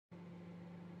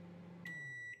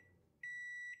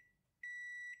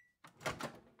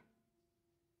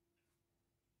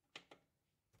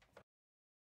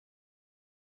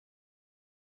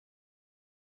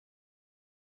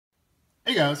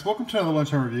Hey guys, welcome to another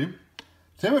Lunchtime Review.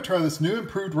 Today I'm going to try this new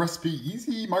improved recipe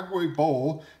easy microwave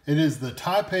bowl. It is the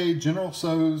Tai Pei General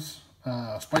Tso's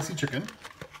spicy chicken.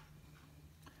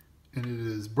 And it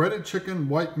is breaded chicken,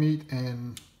 white meat,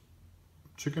 and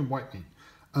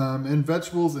and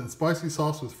vegetables and spicy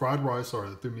sauce with fried rice. Sorry,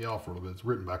 that threw me off a little bit. It's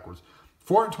written backwards.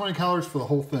 420 calories for the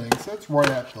whole thing, so it's right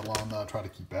at the line that I try to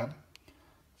keep at.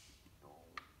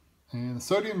 And the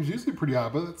sodium is usually pretty high,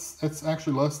 but it's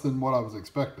actually less than what I was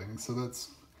expecting, so it's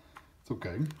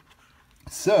okay.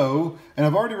 So, and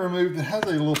I've already removed, it has a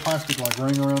little plastic like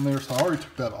ring around there, so I already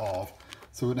took that off,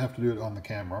 so I wouldn't have to do it on the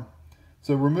camera.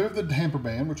 So remove the tamper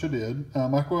band, which I did.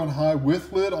 Microwave on high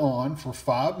with lid on for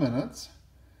 5 minutes.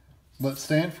 Let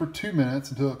stand for 2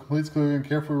 minutes until it completes cooking.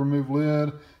 Carefully remove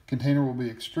lid. Container will be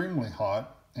extremely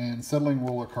hot and settling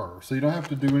will occur. So you don't have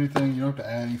to do anything, you don't have to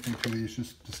add anything to these,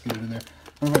 just get it in there.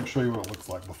 I'm going to show you what it looks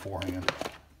like beforehand.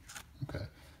 Okay.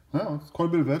 Well, it's quite a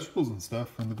bit of vegetables and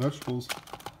stuff, and the vegetables,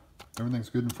 everything's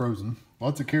good and frozen.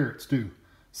 Lots of carrots too.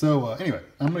 So anyway,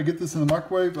 I'm going to get this in the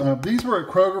microwave. These were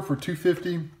at Kroger for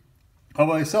 $2.50.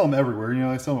 Although they sell them everywhere. You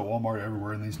know, they sell them at Walmart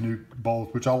everywhere in these new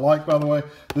bowls, which I like, by the way.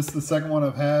 This is the second one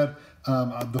I've had.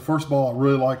 The first bowl, I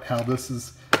really liked how this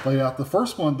is laid out. The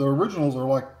first one, the originals are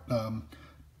like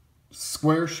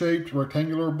square-shaped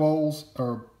rectangular bowls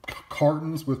or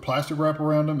cartons with plastic wrap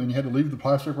around them, and you had to leave the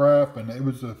plastic wrap, and it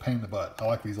was a pain in the butt. I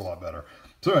like these a lot better.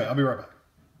 So anyway, I'll be right back.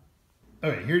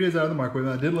 Okay, here it is out of the microwave.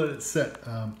 I did let it set.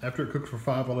 After it cooked for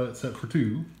 5, I let it set for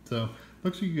 2. So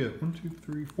looks like you get 1, 2,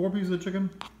 3, 4 pieces of chicken.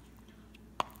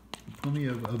 Plenty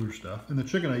of other stuff. And the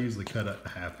chicken I usually cut it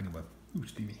in half anyway. Ooh,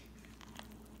 steamy.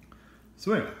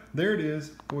 So anyway, there it is.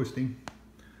 Boy, steam.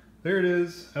 There it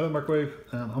is, out of the microwave.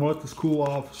 I'm gonna let this cool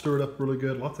off, stir it up really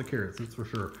good. Lots of carrots, that's for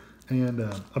sure. And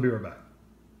I'll be right back.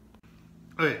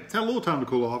 Okay, it's had a little time to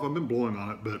cool off. I've been blowing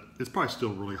on it, but it's probably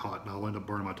still really hot, and I'll end up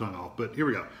burning my tongue off. But here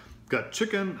we go. Got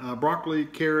chicken, broccoli,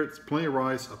 carrots, plenty of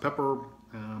rice, a pepper.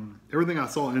 Everything I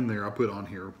saw in there, I put on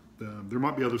here. There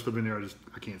might be other stuff in there,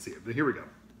 I can't see it. But here we go.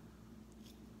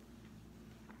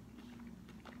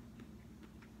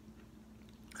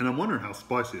 And I'm wondering how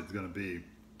spicy it's going to be.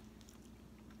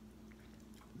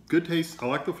 Good taste. I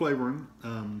like the flavoring.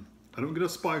 I don't get a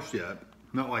spice yet.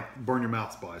 Not like burn your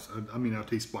mouth spice. I mean, I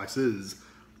taste spices,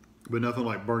 but nothing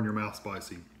like burn your mouth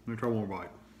spicy. Let me try one more bite.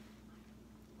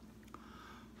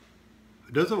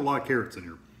 It does have a lot of carrots in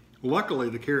here. Luckily,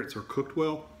 the carrots are cooked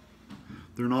well.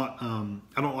 They're not,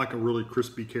 I don't like a really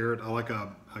crispy carrot. I like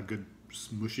a good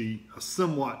smushy, a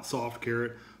somewhat soft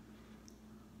carrot.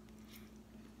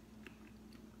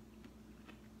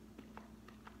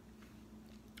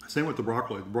 Same with the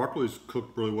broccoli. The broccoli is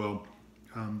cooked really well.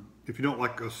 If you don't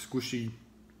like a squishy,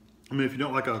 if you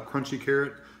don't like a crunchy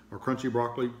carrot or crunchy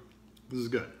broccoli, this is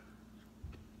good.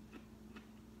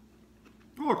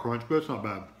 A little crunch, but it's not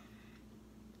bad.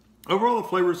 Overall, the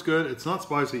flavor is good. It's not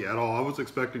spicy at all. I was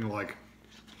expecting like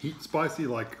heat spicy,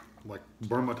 like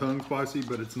burn my tongue spicy,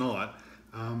 but it's not.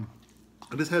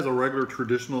 It just has a regular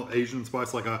traditional Asian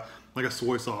spice, like a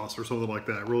soy sauce or something like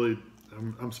that. Really,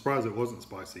 I'm surprised it wasn't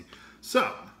spicy.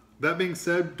 So, that being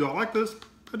said, do I like this?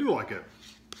 I do like it.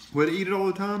 Would I eat it all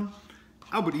the time?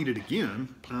 I would eat it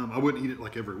again. I wouldn't eat it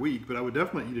like every week, but I would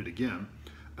definitely eat it again.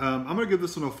 I'm going to give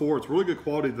this one a 4. It's really good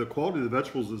quality. The quality of the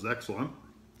vegetables is excellent.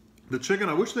 The chicken,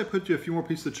 I wish they put you a few more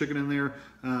pieces of chicken in there,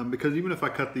 because even if I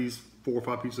cut these 4 or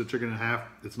 5 pieces of chicken in half,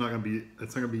 it's not going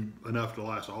to be enough to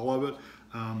last all of it.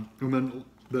 And then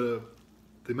the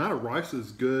amount of rice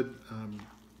is good.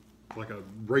 Like a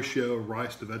ratio of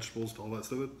rice to vegetables to all that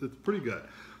stuff. It's pretty good.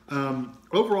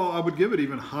 Overall, I would give it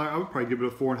even higher. I would probably give it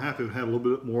a 4.5 if it had a little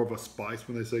bit more of a spice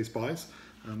when they say spice.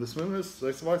 This one is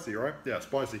spicy, right? Yeah,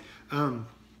 spicy. To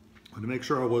make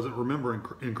sure I wasn't remembering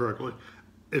incorrectly.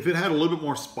 If it had a little bit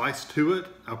more spice to it,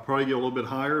 I'd probably get a little bit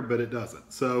higher, but it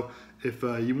doesn't. So if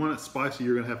you want it spicy,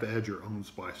 you're going to have to add your own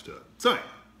spice to it. So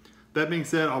that being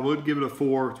said, I would give it a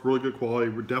 4. It's really good quality.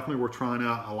 We're definitely worth trying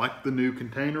out. I like the new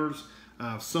containers.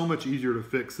 So much easier to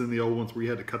fix than the old ones where you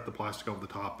had to cut the plastic off the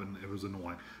top and it was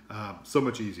annoying. So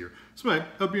much easier. So anyway,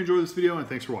 hope you enjoyed this video and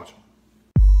thanks for watching.